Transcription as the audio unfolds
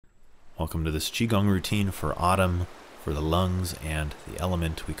Welcome to this Qigong routine for autumn, for the lungs and the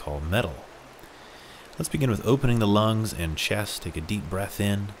element we call metal. Let's begin with opening the lungs and chest. Take a deep breath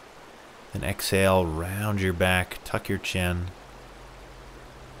in, then exhale, round your back, tuck your chin.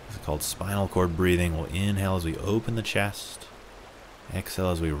 This is called spinal cord breathing. We'll inhale as we open the chest,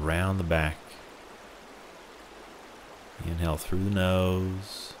 exhale as we round the back. Inhale through the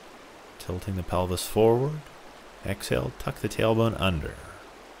nose, tilting the pelvis forward. Exhale, tuck the tailbone under.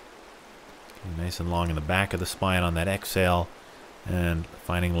 Nice and long in the back of the spine on that exhale, and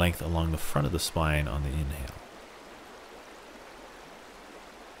finding length along the front of the spine on the inhale.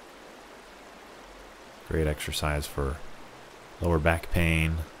 Great exercise for lower back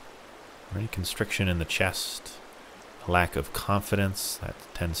pain, or any constriction in the chest, a lack of confidence that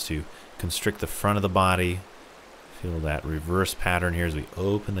tends to constrict the front of the body. Feel that reverse pattern here as we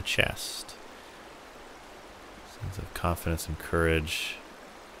open the chest. Sense of confidence and courage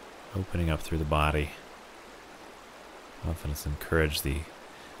opening up through the body. Confidence and courage, the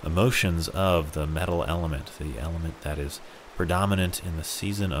emotions of the metal element, the element that is predominant in the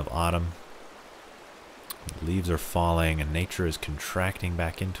season of autumn. The leaves are falling and nature is contracting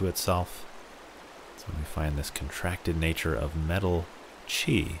back into itself. So we find this contracted nature of metal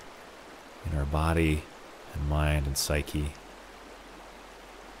chi in our body and mind and psyche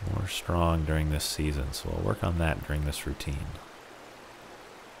more strong during this season. So we'll work on that during this routine.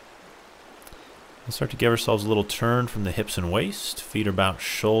 We'll start to give ourselves a little turn from the hips and waist. Feet are about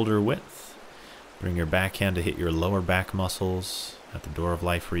shoulder width. Bring your back hand to hit your lower back muscles at the door of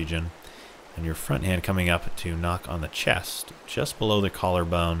life region, and your front hand coming up to knock on the chest, just below the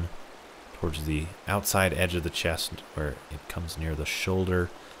collarbone, towards the outside edge of the chest where it comes near the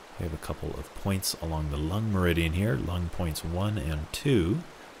shoulder. We have a couple of points along the lung meridian here, lung points 1 and 2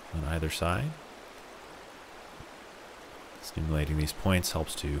 on either side. Stimulating these points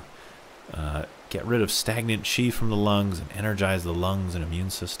helps to get rid of stagnant chi from the lungs and energize the lungs and immune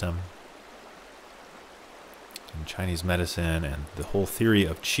system. In Chinese medicine and the whole theory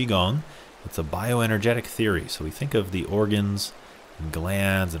of Qigong, it's a bioenergetic theory. So we think of the organs and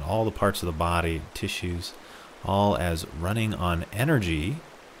glands and all the parts of the body, tissues, all as running on energy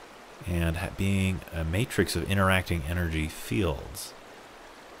and being a matrix of interacting energy fields.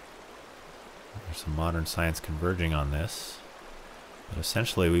 There's some modern science converging on this. But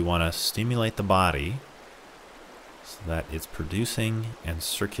essentially, we want to stimulate the body so that it's producing and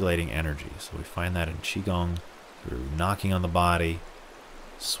circulating energy. So we find that in Qigong through knocking on the body,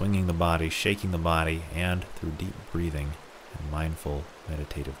 swinging the body, shaking the body, and through deep breathing and mindful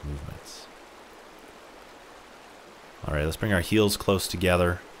meditative movements. All right, let's bring our heels close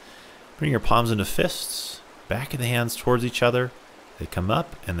together. Bring your palms into fists, back of the hands towards each other. They come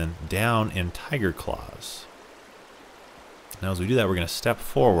up and then down in tiger claws. Now as we do that, we're going to step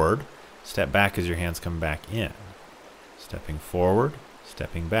forward, step back as your hands come back in. Stepping forward,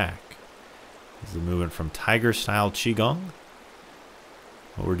 stepping back. This is the movement from tiger-style Qigong.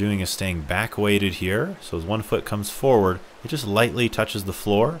 What we're doing is staying back-weighted here. So as one foot comes forward, it just lightly touches the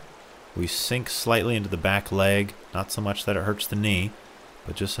floor. We sink slightly into the back leg, not so much that it hurts the knee,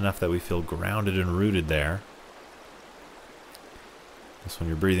 but just enough that we feel grounded and rooted there. This one,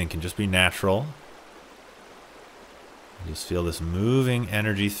 your breathing can just be natural. Just feel this moving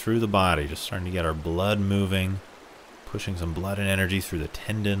energy through the body, just starting to get our blood moving, pushing some blood and energy through the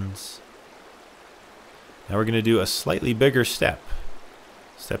tendons. Now we're going to do a slightly bigger step.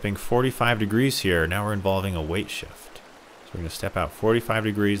 Stepping 45 degrees here, now we're involving a weight shift. So we're going to step out 45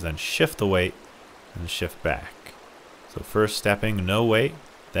 degrees, then shift the weight, and shift back. So first stepping, no weight,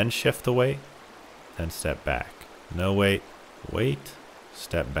 then shift the weight, then step back. No weight, weight,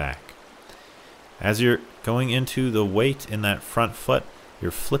 step back. As you're going into the weight in that front foot, you're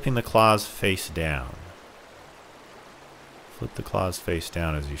flipping the claws face down. Flip the claws face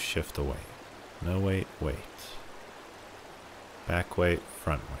down as you shift the weight. No weight, weight. Back weight,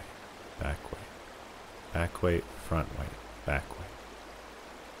 front weight. Back weight. Back weight, front weight. Back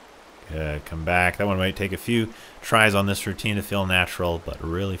weight. Good. Come back. That one might take a few tries on this routine to feel natural, but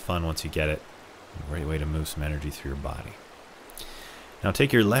really fun once you get it. A great way to move some energy through your body. Now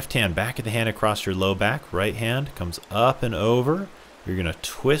take your left hand back of the hand across your low back. Right hand comes up and over. You're going to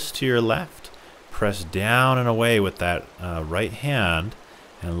twist to your left, press down and away with that right hand,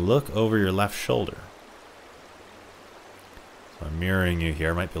 and look over your left shoulder. So I'm mirroring you here.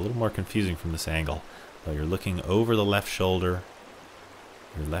 It might be a little more confusing from this angle, but you're looking over the left shoulder.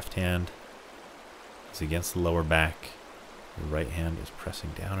 Your left hand is against the lower back. Your right hand is pressing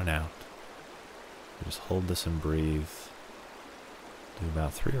down and out. You just hold this and breathe. Do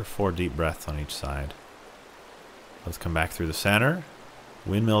about 3 or 4 deep breaths on each side. Let's come back through the center.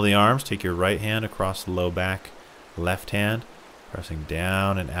 Windmill the arms. Take your right hand across the low back, left hand, pressing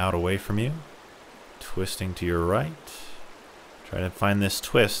down and out away from you. Twisting to your right. Try to find this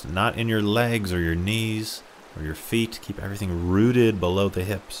twist, not in your legs or your knees or your feet. Keep everything rooted below the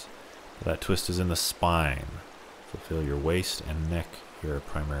hips. So that twist is in the spine. So feel your waist and neck here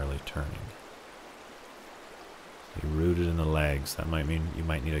primarily turning. Be rooted in the legs. That might mean you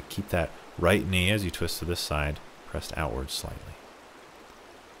might need to keep that right knee as you twist to this side, pressed outward slightly.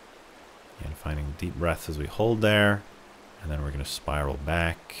 And finding deep breaths as we hold there. And then we're going to spiral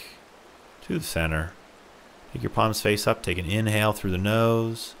back to the center. Take your palms face up. Take an inhale through the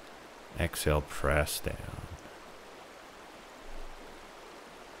nose. Exhale, press down.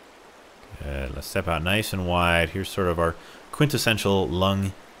 Good. Let's step out nice and wide. Here's sort of our quintessential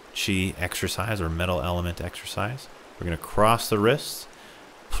lung chi exercise or metal element exercise. We're going to cross the wrists,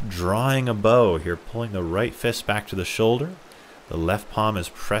 drawing a bow here, pulling the right fist back to the shoulder. The left palm is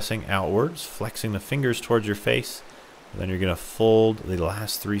pressing outwards, flexing the fingers towards your face. Then you're going to fold the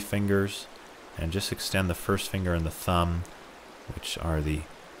last 3 fingers and just extend the first finger and the thumb, which are the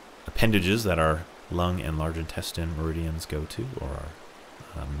appendages that our lung and large intestine meridians go to, or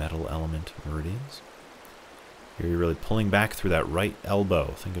our metal element meridians. Here you're really pulling back through that right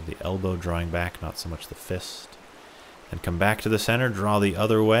elbow. Think of the elbow drawing back, not so much the fist. Then come back to the center, draw the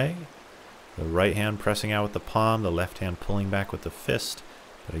other way. The right hand pressing out with the palm, the left hand pulling back with the fist.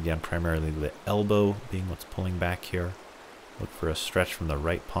 But again, primarily the elbow being what's pulling back here. Look for a stretch from the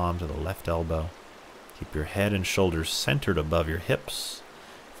right palm to the left elbow. Keep your head and shoulders centered above your hips.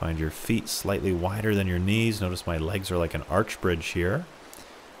 Find your feet slightly wider than your knees. Notice my legs are like an arch bridge here.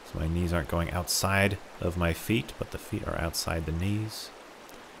 So my knees aren't going outside of my feet, but the feet are outside the knees.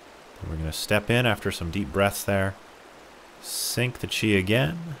 Then we're going to step in after some deep breaths there. Sink the chi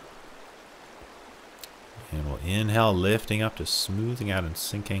again. And we'll inhale, lifting up to smoothing out and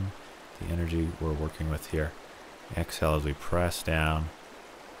sinking the energy we're working with here. Exhale as we press down.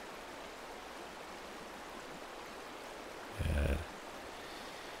 Good.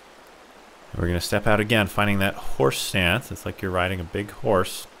 We're going to step out again, finding that horse stance. It's like you're riding a big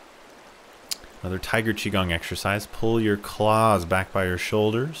horse. Another Tiger Qigong exercise. Pull your claws back by your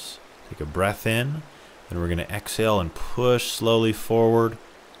shoulders. Take a breath in. Then we're going to exhale and push slowly forward.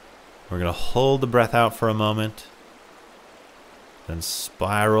 We're going to hold the breath out for a moment. Then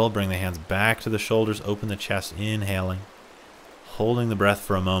spiral. Bring the hands back to the shoulders. Open the chest, inhaling. Holding the breath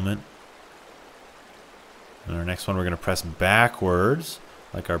for a moment. And our next one, we're going to press backwards,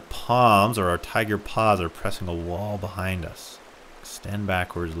 like our palms or our tiger paws are pressing a wall behind us. Extend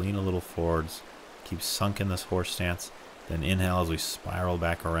backwards, lean a little forwards. Keep sunk in this horse stance. Then inhale as we spiral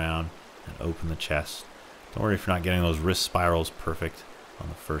back around and open the chest. Don't worry if you're not getting those wrist spirals perfect on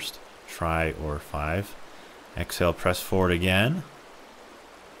the first try or 5. Exhale, press forward again.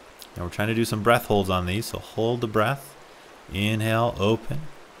 Now we're trying to do some breath holds on these, so hold the breath. Inhale, open.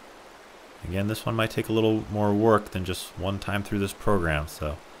 Again, this one might take a little more work than just one time through this program,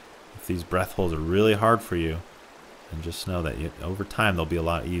 so if these breath holds are really hard for you, then just know that over time they'll be a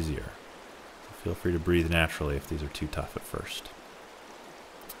lot easier. So feel free to breathe naturally if these are too tough at first.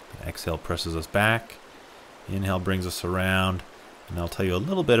 Exhale presses us back. Inhale brings us around. And I'll tell you a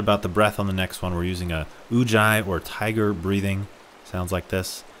little bit about the breath on the next one. We're using a ujjayi or tiger breathing. Sounds like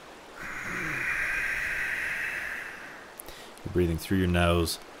this. You're breathing through your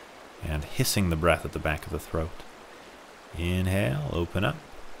nose and hissing the breath at the back of the throat. Inhale, open up.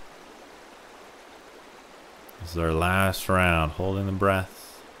 This is our last round, holding the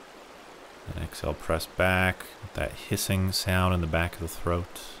breath. And exhale, press back with that hissing sound in the back of the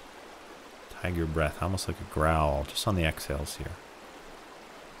throat. Tiger breath, almost like a growl, just on the exhales here.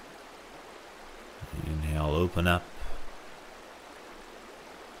 Inhale, open up.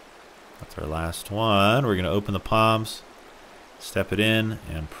 That's our last one. We're going to open the palms, step it in,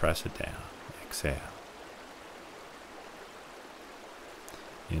 and press it down. Exhale.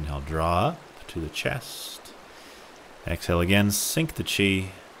 Inhale, draw up to the chest. Exhale again, sink the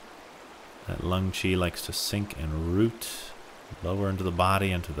chi. That lung chi likes to sink and root lower into the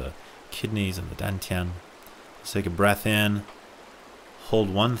body, into the kidneys and the dantian. Let's take a breath in.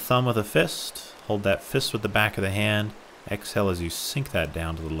 Hold one thumb with a fist. Hold that fist with the back of the hand. Exhale as you sink that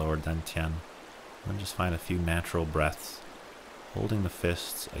down to the lower dantian. And just find a few natural breaths. Holding the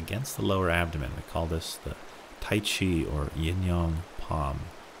fists against the lower abdomen. We call this the Tai Chi or Yin-Yang palm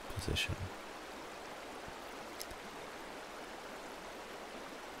position.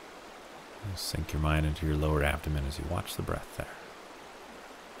 Sink your mind into your lower abdomen as you watch the breath there.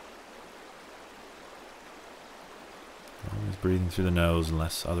 Always breathing through the nose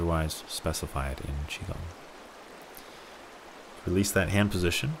unless otherwise specified in Qigong. Release that hand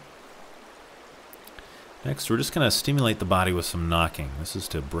position. Next, we're just going to stimulate the body with some knocking. This is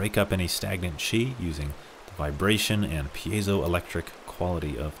to break up any stagnant chi using the vibration and piezoelectric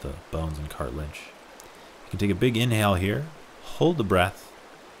quality of the bones and cartilage. You can take a big inhale here, hold the breath,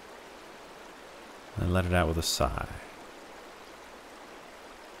 and let it out with a sigh.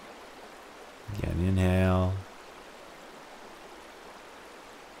 Again, inhale.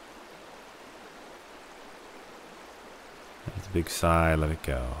 With a big sigh, let it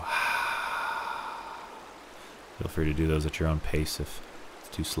go. Feel free to do those at your own pace if it's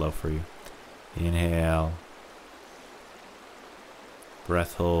too slow for you. Inhale.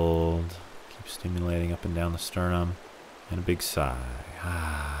 Breath hold. Keep stimulating up and down the sternum. And a big sigh.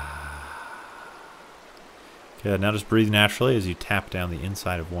 Good. Now just breathe naturally as you tap down the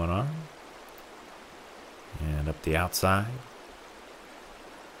inside of one arm. And up the outside.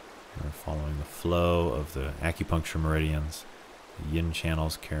 We're following the flow of the acupuncture meridians. The yin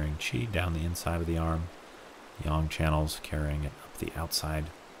channels carrying chi down the inside of the arm. Yang channels carrying it up the outside.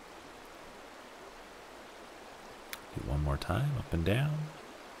 Do one more time, up and down.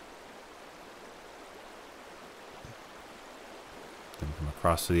 Then come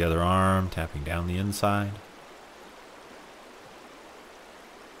across to the other arm, tapping down the inside.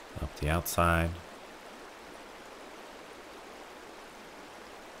 Up the outside.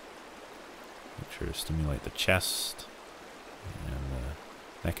 Make sure to stimulate the chest and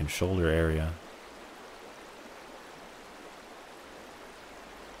the neck and shoulder area.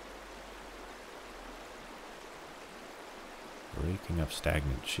 Breaking up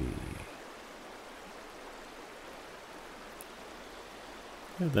stagnant chi.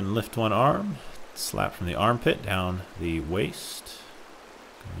 And then lift one arm, slap from the armpit down the waist.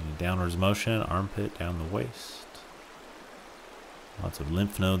 Going in downwards motion, armpit down the waist. Lots of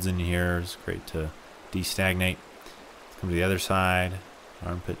lymph nodes in here. It's great to destagnate. Let's come to the other side,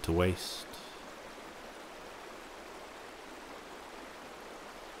 armpit to waist.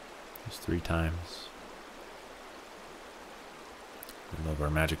 Just 3 times. We love our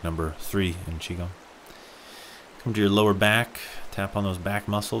magic number 3 in Qigong. Come to your lower back, tap on those back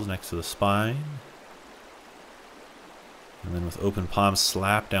muscles next to the spine. And then with open palms,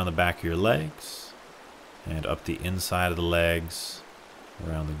 slap down the back of your legs and up the inside of the legs,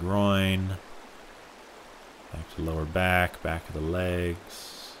 around the groin, back to lower back, back of the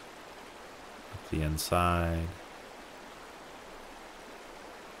legs, up the inside.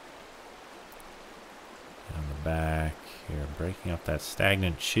 Down the back here, breaking up that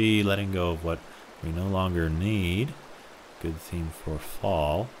stagnant chi, letting go of what we no longer need. Good theme for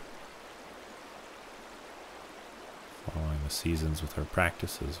fall. Following the seasons with our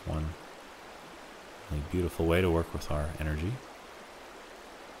practice is one really beautiful way to work with our energy.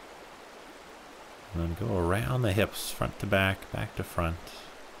 And then go around the hips, front to back, back to front.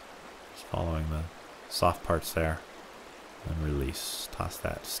 Just following the soft parts there. And release. Toss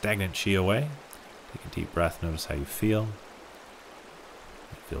that stagnant chi away. Take a deep breath. Notice how you feel.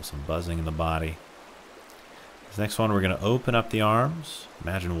 Feel some buzzing in the body. This next one, we're going to open up the arms.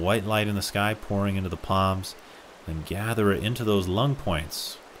 Imagine white light in the sky pouring into the palms. Then gather it into those lung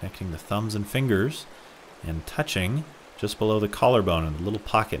points, connecting the thumbs and fingers and touching just below the collarbone in the little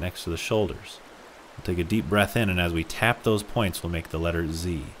pocket next to the shoulders. We'll take a deep breath in, and as we tap those points, we'll make the letter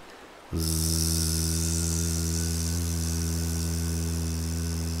Z.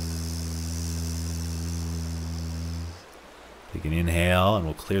 Take an inhale, and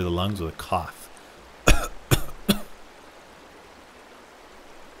we'll clear the lungs with a cough.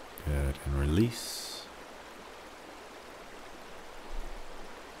 Good, and release.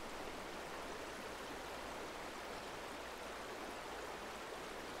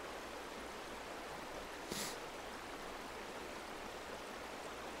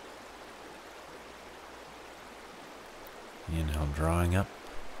 Inhale, drawing up.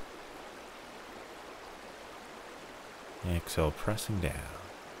 Exhale, pressing down.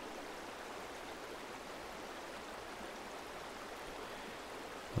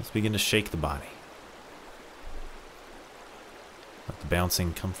 Let's begin to shake the body. Let the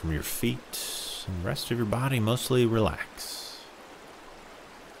bouncing come from your feet, and the rest of your body mostly relax.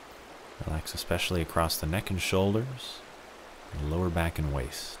 Relax especially across the neck and shoulders, and the lower back and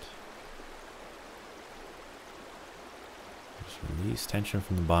waist. Just release tension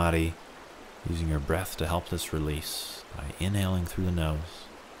from the body, using your breath to help this release by inhaling through the nose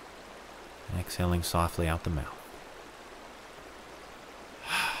and exhaling softly out the mouth.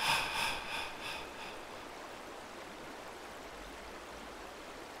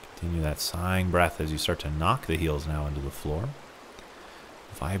 Continue that sighing breath as you start to knock the heels now into the floor,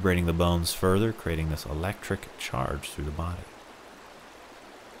 vibrating the bones further, creating this electric charge through the body.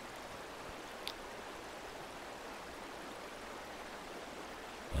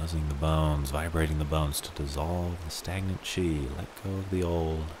 Buzzing the bones, vibrating the bones to dissolve the stagnant chi. Let go of the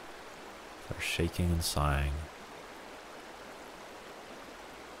old. Start shaking and sighing.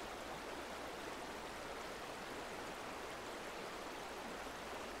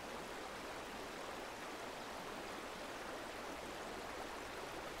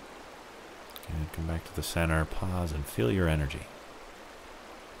 And come back to the center, pause, and feel your energy.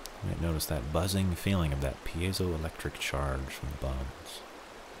 You might notice that buzzing feeling of that piezoelectric charge from the bones.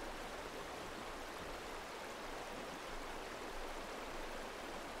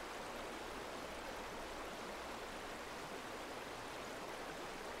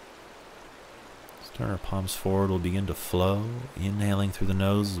 Turn our palms forward, we'll begin to flow, inhaling through the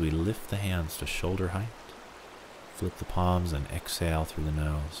nose as we lift the hands to shoulder height. Flip the palms and exhale through the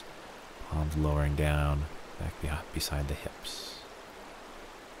nose. Palms lowering down, back beside the hips.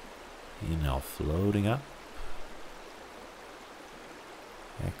 Inhale, floating up.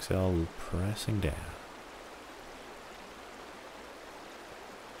 Exhale, pressing down.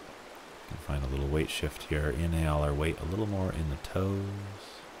 You can find a little weight shift here. Inhale our weight a little more in the toes.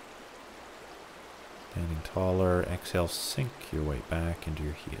 Standing taller, exhale, sink your weight back into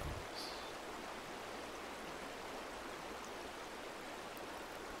your heels.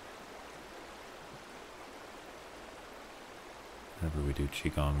 Whenever we do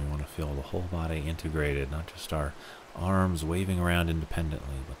Qigong, we want to feel the whole body integrated, not just our arms waving around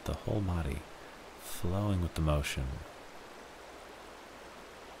independently, but the whole body flowing with the motion.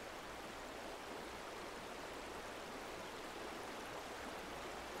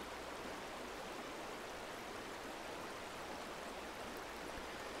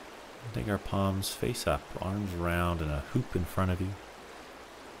 Take our palms face up, arms round and a hoop in front of you. We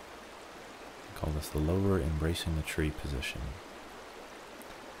call this the lower embracing the tree position.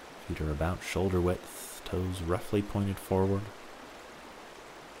 Feet are about shoulder width, toes roughly pointed forward.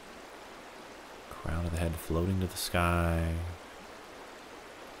 Crown of the head floating to the sky.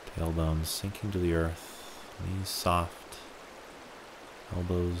 Tailbones sinking to the earth. Knees soft.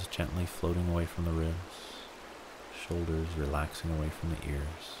 Elbows gently floating away from the ribs. Shoulders relaxing away from the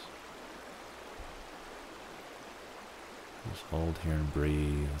ears. Just hold here and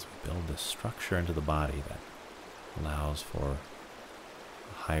breathe as we build this structure into the body that allows for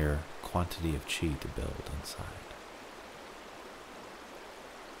a higher quantity of chi to build inside.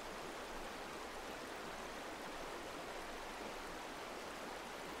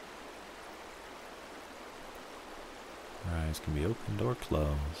 Your eyes can be opened or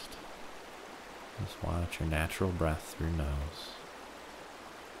closed. Just watch your natural breath through your nose.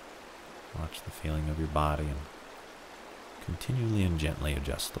 Watch the feeling of your body and continually and gently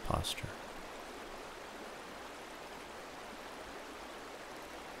adjust the posture.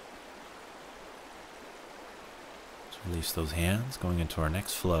 Let's release those hands, going into our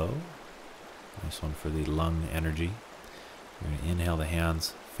next flow. Nice one for the lung energy. We're going to inhale the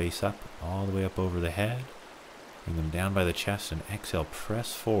hands face up, all the way up over the head. Bring them down by the chest and exhale,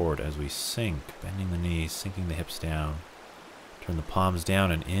 press forward as we sink, bending the knees, sinking the hips down. Turn the palms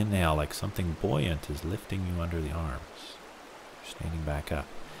down and inhale like something buoyant is lifting you under the arms. Standing back up,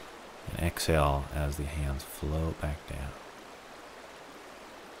 and exhale as the hands float back down.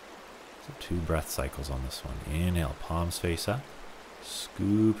 So 2 breath cycles on this one. Inhale, palms face up,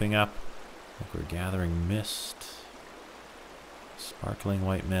 scooping up like we're gathering mist, sparkling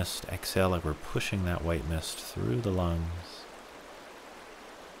white mist. Exhale like we're pushing that white mist through the lungs.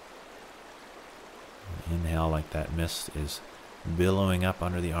 And inhale like that mist is billowing up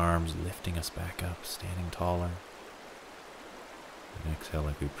under the arms, lifting us back up, standing taller. And exhale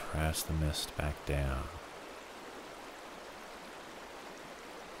like we press the mist back down.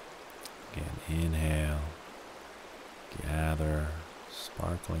 Again, inhale, gather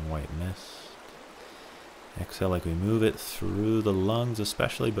sparkling white mist. Exhale like we move it through the lungs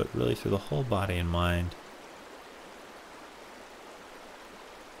especially, but really through the whole body and mind.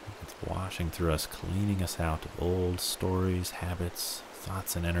 It's washing through us, cleaning us out of old stories, habits,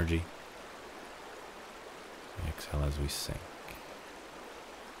 thoughts, and energy. Exhale as we sink.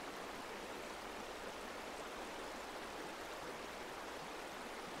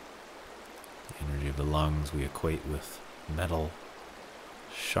 Energy of the lungs we equate with metal,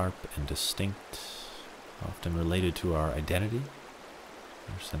 sharp and distinct, often related to our identity,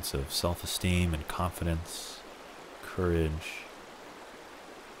 our sense of self-esteem and confidence, courage,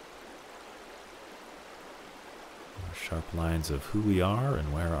 our sharp lines of who we are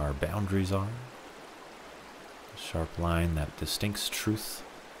and where our boundaries are, a sharp line that distincts truth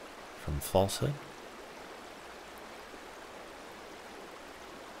from falsehood.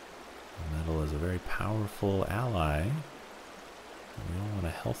 Metal is a very powerful ally that we all want a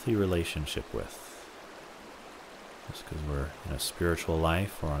healthy relationship with. Just because we're in a spiritual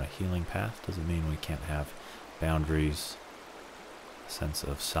life or on a healing path doesn't mean we can't have boundaries, a sense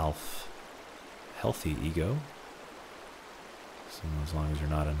of self, healthy ego. So as long as you're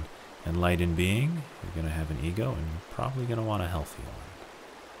not an enlightened being, you're going to have an ego and you're probably going to want a healthy one.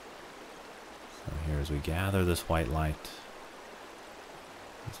 So here as we gather this white light,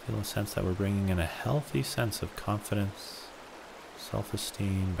 let's feel a sense that we're bringing in a healthy sense of confidence,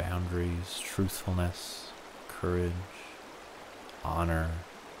 self-esteem, boundaries, truthfulness, courage, honor,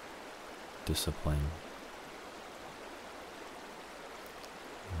 discipline.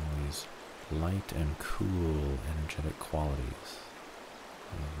 All these light and cool energetic qualities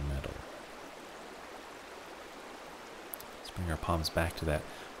of metal. Let's bring our palms back to that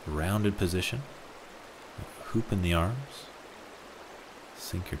rounded position. Hoop in the arms.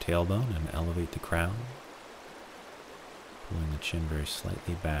 Sink your tailbone and elevate the crown. Pulling the chin very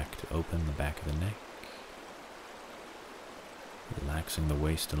slightly back to open the back of the neck. Relaxing the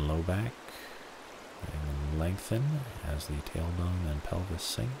waist and low back. Letting them lengthen as the tailbone and pelvis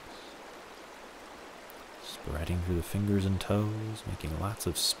sinks. Spreading through the fingers and toes, making lots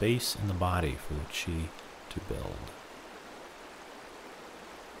of space in the body for the chi to build.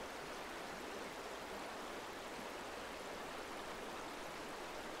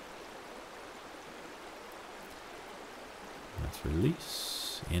 Let's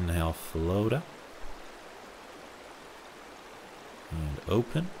release. Inhale, float up. And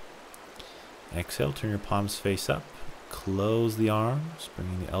open. Exhale, turn your palms face up. Close the arms,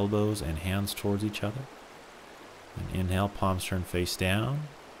 bringing the elbows and hands towards each other. And inhale, palms turn face down.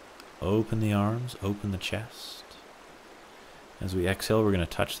 Open the arms, open the chest. As we exhale, we're going to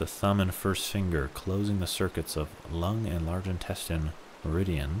touch the thumb and first finger, closing the circuits of lung and large intestine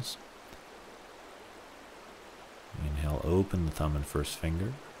meridians. Inhale, open the thumb and first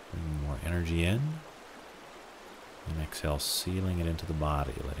finger, bringing more energy in. And exhale, sealing it into the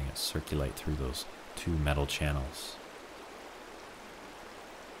body, letting it circulate through those two metal channels.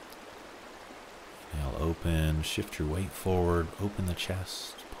 Inhale, open, shift your weight forward, open the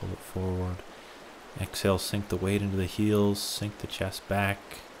chest, pull it forward. Exhale, sink the weight into the heels, sink the chest back,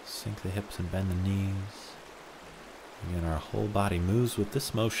 sink the hips and bend the knees. Again, our whole body moves with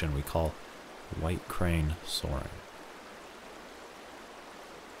this motion we call white crane soaring.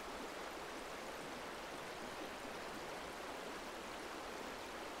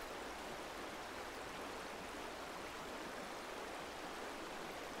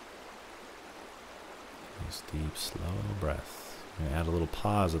 Nice deep, slow breath. We're going to add a little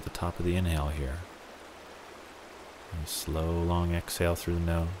pause at the top of the inhale here. And slow, long exhale through the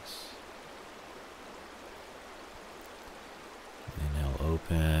nose. Inhale,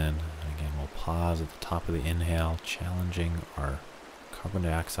 open. And again, we'll pause at the top of the inhale, challenging our carbon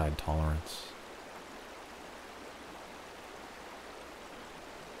dioxide tolerance.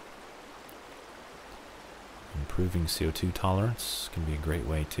 Improving CO2 tolerance can be a great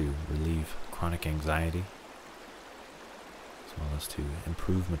way to relieve chronic anxiety, as well as to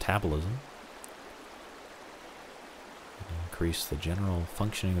improve metabolism, and increase the general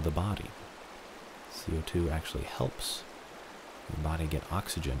functioning of the body. CO2 actually helps the body get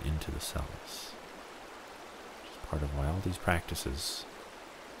oxygen into the cells, which is part of why all these practices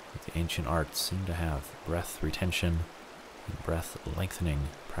with the ancient arts seem to have breath retention and breath lengthening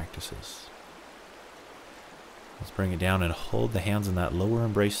practices. Let's bring it down and hold the hands in that lower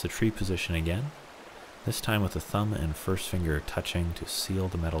embrace the tree position again, this time with the thumb and first finger touching to seal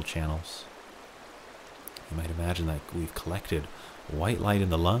the metal channels. You might imagine that we've collected white light in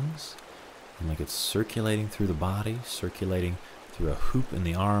the lungs, and like it's circulating through the body, circulating through a hoop in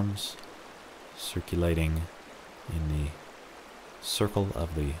the arms, circulating in the circle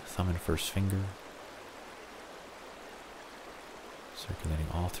of the thumb and first finger, circulating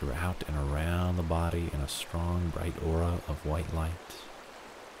all throughout and around the body in a strong, bright aura of white light.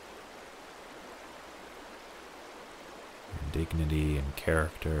 Your dignity and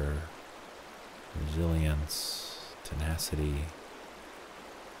character, resilience, tenacity,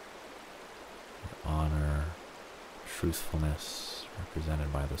 your honor, truthfulness,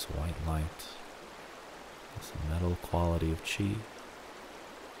 represented by this white light, this metal quality of chi.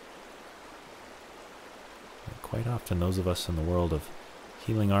 Quite often, those of us in the world of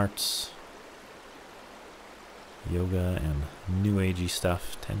healing arts, yoga, and new agey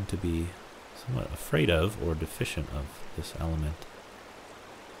stuff tend to be somewhat afraid of or deficient of this element.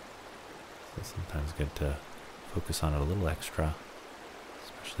 So it's sometimes good to focus on it a little extra,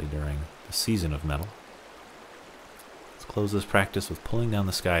 especially during the season of metal. Let's close this practice with pulling down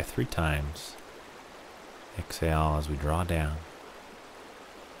the sky 3 times. Exhale as we draw down.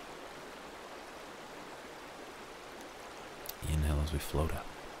 Inhale as we float up.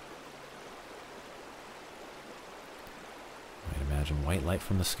 You might imagine white light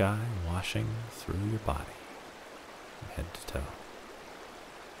from the sky washing through your body, from head to toe,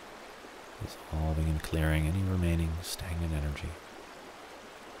 dissolving and clearing any remaining stagnant energy.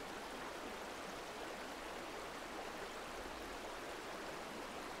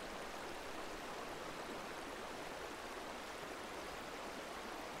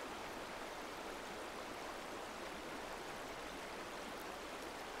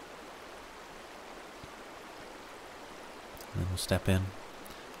 Then we'll step in,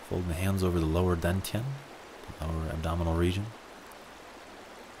 fold the hands over the lower dantian, the lower abdominal region.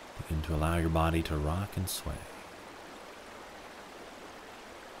 Begin to allow your body to rock and sway.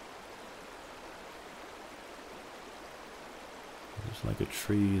 Just like a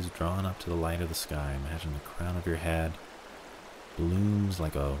tree is drawn up to the light of the sky, imagine the crown of your head blooms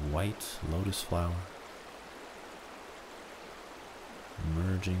like a white lotus flower,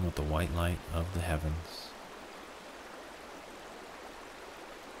 merging with the white light of the heavens,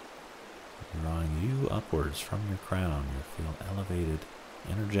 drawing you upwards from your crown. You feel elevated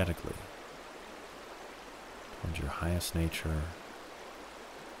energetically towards your highest nature,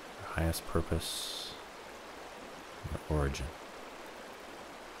 your highest purpose, your origin.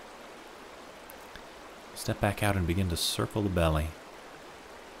 Step back out and begin to circle the belly,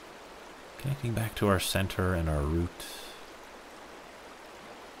 connecting back to our center and our root.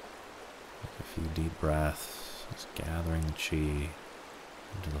 Take a few deep breaths, just gathering the qi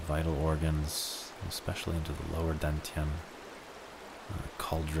into the vital organs, especially into the lower dantian, our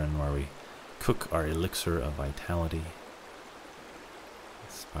cauldron where we cook our elixir of vitality.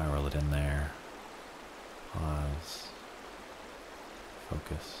 Spiral it in there. Pause.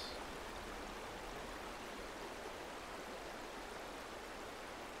 Focus.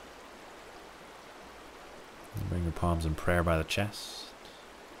 And bring your palms in prayer by the chest.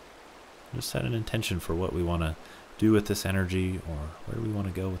 Just set an intention for what we want to do with this energy, or where we want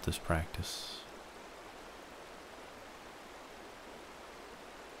to go with this practice.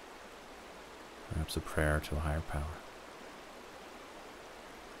 Perhaps a prayer to a higher power.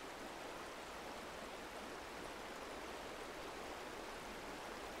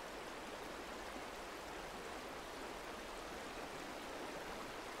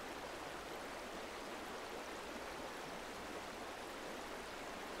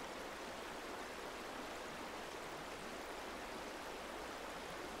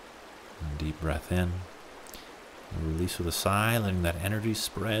 Deep breath in. And release with a sigh, letting that energy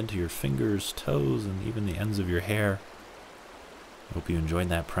spread to your fingers, toes, and even the ends of your hair. Hope you enjoyed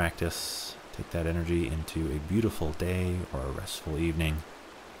that practice. Take that energy into a beautiful day or a restful evening.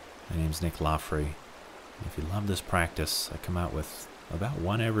 My name's Nick Laufrey. If you love this practice, I come out with about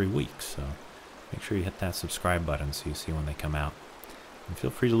one every week, so make sure you hit that subscribe button so you see when they come out. And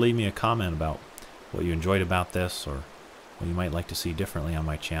feel free to leave me a comment about what you enjoyed about this, or what you might like to see differently on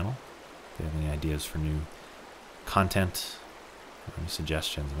my channel. If you have any ideas for new content or any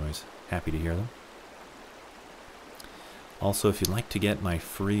suggestions, I'm always happy to hear them. Also, if you'd like to get my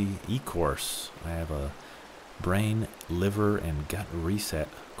free e-course, I have a brain, liver, and gut reset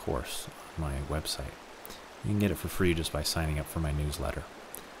course on my website. You can get it for free just by signing up for my newsletter.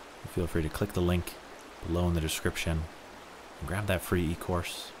 Feel free to click the link below in the description and grab that free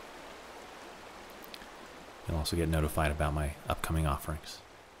e-course. You'll also get notified about my upcoming offerings.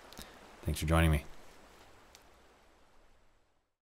 Thanks for joining me.